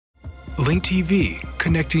Link TV,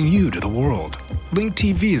 connecting you to the world. Link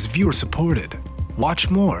TV is viewer supported. Watch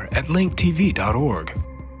more at linktv.org.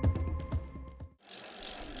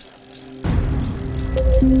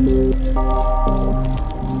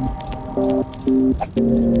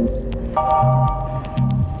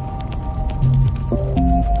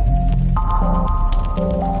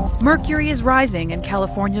 Mercury is rising in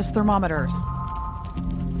California's thermometers.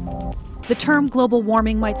 The term global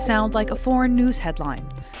warming might sound like a foreign news headline,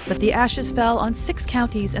 but the ashes fell on 6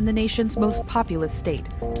 counties in the nation's most populous state.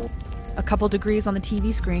 A couple degrees on the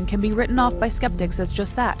TV screen can be written off by skeptics as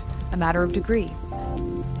just that, a matter of degree.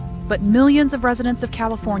 But millions of residents of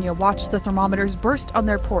California watched the thermometers burst on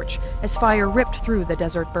their porch as fire ripped through the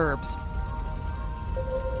desert burbs.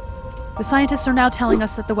 The scientists are now telling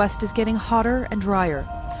us that the West is getting hotter and drier.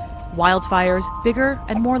 Wildfires bigger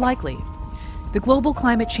and more likely. The Global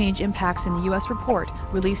Climate Change Impacts in the U.S. report,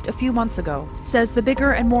 released a few months ago, says the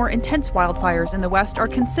bigger and more intense wildfires in the West are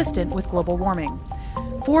consistent with global warming.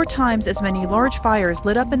 4 times as many large fires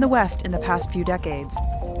lit up in the West in the past few decades.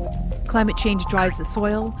 Climate change dries the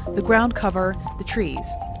soil, the ground cover, the trees,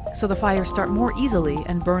 so the fires start more easily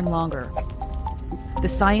and burn longer. The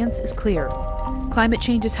science is clear. Climate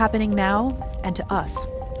change is happening now, and to us.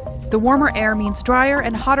 The warmer air means drier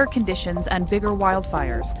and hotter conditions and bigger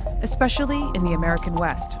wildfires, especially in the American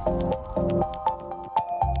West.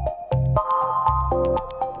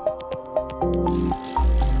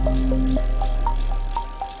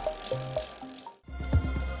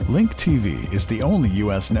 Link TV is the only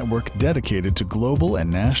U.S. network dedicated to global and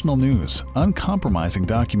national news, uncompromising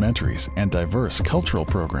documentaries, and diverse cultural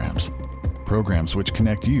programs. Programs which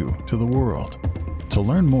connect you to the world. To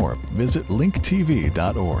learn more, visit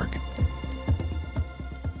linktv.org.